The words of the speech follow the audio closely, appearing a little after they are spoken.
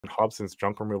Hobson's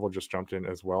Junk Removal just jumped in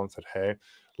as well and said, hey.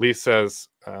 Lee says,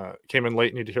 came in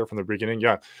late, need to hear from the beginning.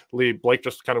 Yeah, Lee, Blake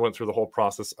just kind of went through the whole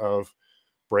process of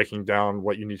breaking down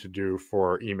what you need to do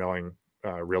for emailing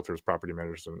realtors, property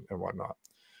managers, and whatnot.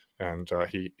 And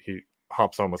he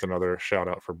hops on with another shout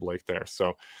out for Blake there.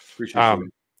 So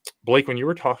Blake, when you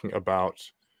were talking about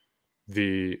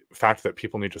the fact that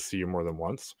people need to see you more than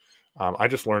once, I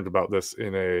just learned about this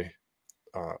in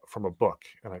from a book,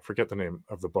 and I forget the name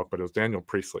of the book, but it was Daniel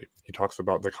Priestley. He talks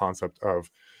about the concept of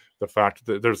the fact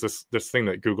that there's this thing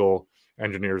that Google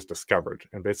engineers discovered,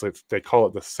 and basically they call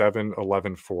it the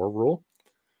 7-11-4 rule,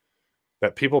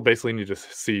 that people basically need to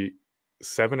see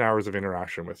 7 hours of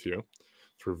interaction with you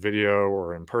through video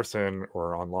or in person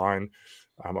or online,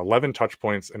 11 touch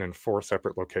points, and in 4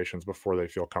 separate locations before they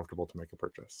feel comfortable to make a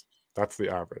purchase. That's the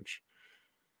average.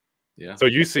 Yeah. So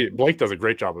you see, Blake does a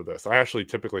great job of this. I actually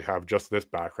typically have just this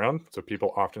background, so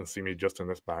people often see me just in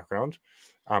this background.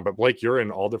 But Blake, you're in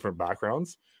all different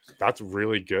backgrounds. That's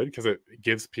really good because it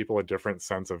gives people a different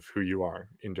sense of who you are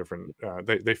in different.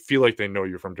 They feel like they know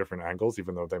you from different angles,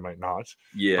 even though they might not.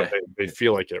 Yeah, but they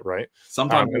feel like it, right?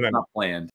 Sometimes it's not planned.